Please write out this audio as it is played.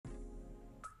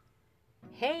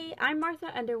Hey, I'm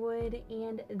Martha Underwood,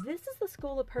 and this is the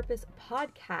School of Purpose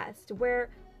podcast where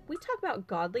we talk about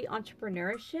godly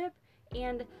entrepreneurship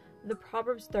and the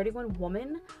Proverbs 31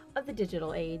 woman of the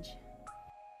digital age.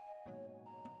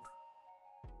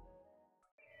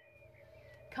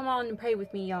 Come on and pray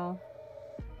with me, y'all.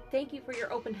 Thank you for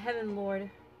your open heaven, Lord.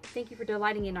 Thank you for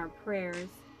delighting in our prayers.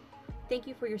 Thank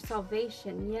you for your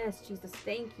salvation. Yes, Jesus,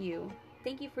 thank you.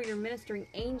 Thank you for your ministering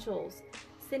angels,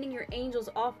 sending your angels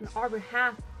off on our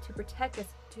behalf to protect us,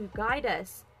 to guide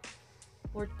us.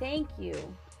 Lord, thank you.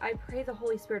 I pray the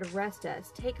Holy Spirit arrest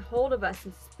us. Take hold of us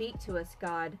and speak to us,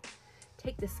 God.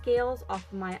 Take the scales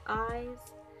off of my eyes.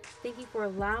 Thank you for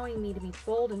allowing me to be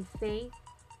bold in faith.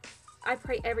 I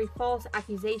pray every false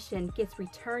accusation gets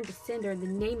returned to sender in the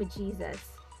name of Jesus.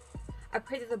 I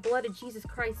pray that the blood of Jesus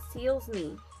Christ seals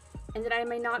me and that I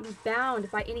may not be bound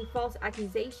by any false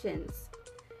accusations.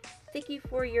 Thank you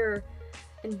for your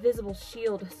invisible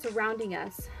shield surrounding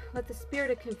us. Let the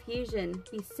spirit of confusion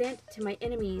be sent to my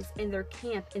enemies in their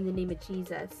camp in the name of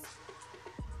Jesus.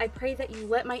 I pray that you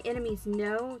let my enemies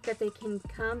know that they can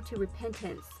come to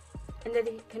repentance and that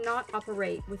they cannot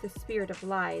operate with the spirit of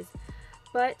lies,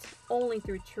 but only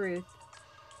through truth.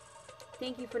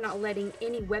 Thank you for not letting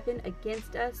any weapon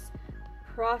against us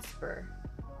prosper.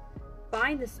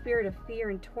 Bind the spirit of fear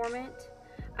and torment.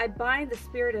 I bind the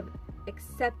spirit of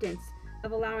acceptance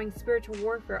of allowing spiritual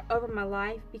warfare over my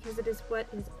life because it is what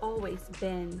it has always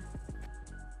been.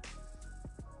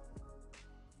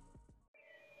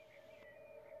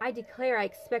 I declare I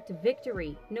expect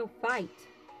victory, no fight.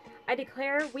 I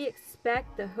declare we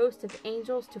expect the host of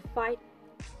angels to fight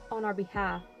on our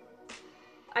behalf.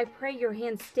 I pray your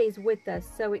hand stays with us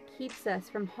so it keeps us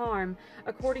from harm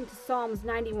according to Psalms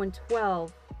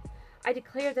 91:12. I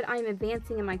declare that I am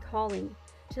advancing in my calling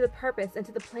to the purpose and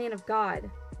to the plan of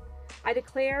God. I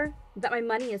declare that my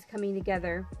money is coming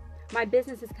together. My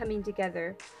business is coming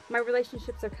together. My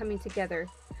relationships are coming together.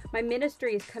 My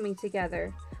ministry is coming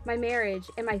together. My marriage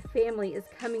and my family is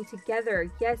coming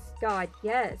together. Yes, God,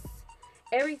 yes.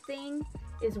 Everything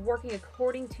is working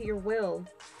according to your will.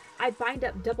 I bind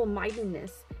up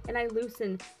double-mindedness and I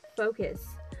loosen focus.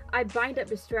 I bind up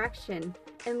distraction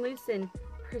and loosen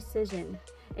precision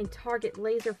and target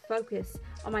laser focus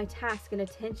on my task and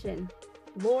attention.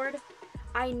 Lord,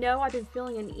 I know I've been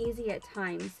feeling uneasy at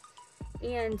times,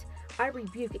 and I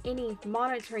rebuke any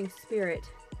monitoring spirit,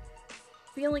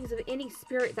 feelings of any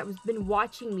spirit that has been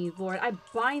watching me, Lord. I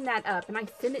bind that up and I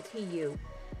send it to you.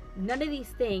 None of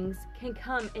these things can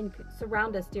come and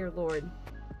surround us, dear Lord.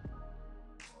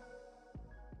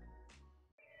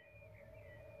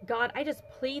 God, I just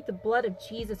plead the blood of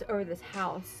Jesus over this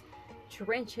house.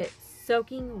 Drench it,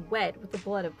 soaking wet with the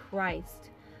blood of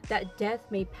Christ, that death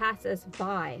may pass us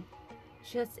by,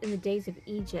 just in the days of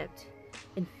Egypt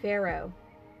and Pharaoh.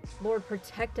 Lord,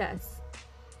 protect us.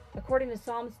 According to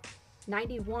Psalms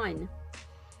 91,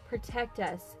 protect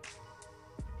us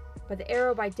by the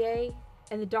arrow by day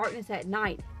and the darkness at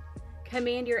night.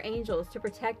 Command your angels to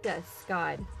protect us,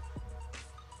 God.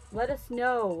 Let us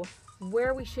know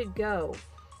where we should go.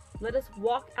 Let us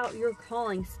walk out your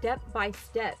calling step by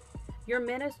step. Your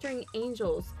ministering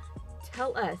angels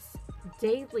tell us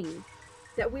daily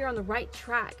that we are on the right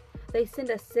track. They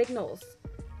send us signals.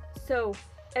 So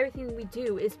everything we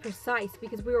do is precise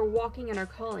because we are walking in our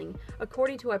calling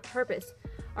according to our purpose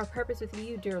with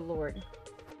you, dear Lord.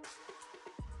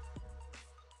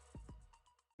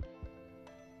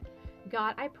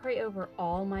 God, I pray over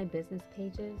all my business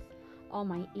pages, all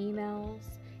my emails,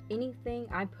 anything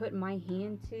I put my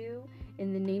hand to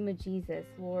in the name of Jesus,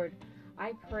 Lord.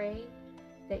 I pray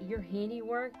that your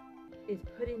handiwork is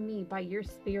put in me by your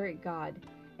Spirit, God,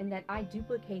 and that I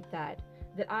duplicate that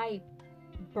I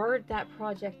bird that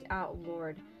project out,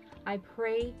 Lord. I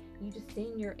pray you just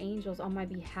send your angels on my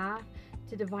behalf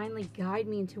to divinely guide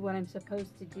me into what I'm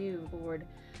supposed to do, Lord.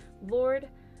 Lord,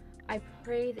 I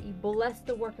pray that you bless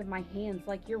the work of my hands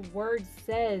like your word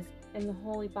says in the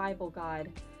Holy Bible,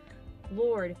 God.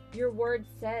 Lord, your word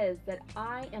says that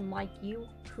I am like you,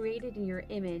 created in your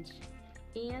image,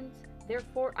 and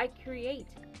therefore I create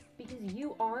because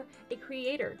you are a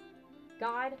creator.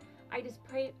 God, I just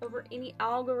pray over any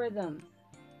algorithm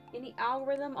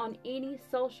on any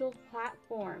social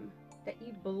platform, that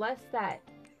you bless that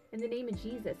in the name of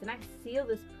Jesus. And I seal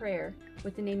this prayer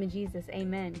with the name of Jesus.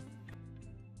 Amen.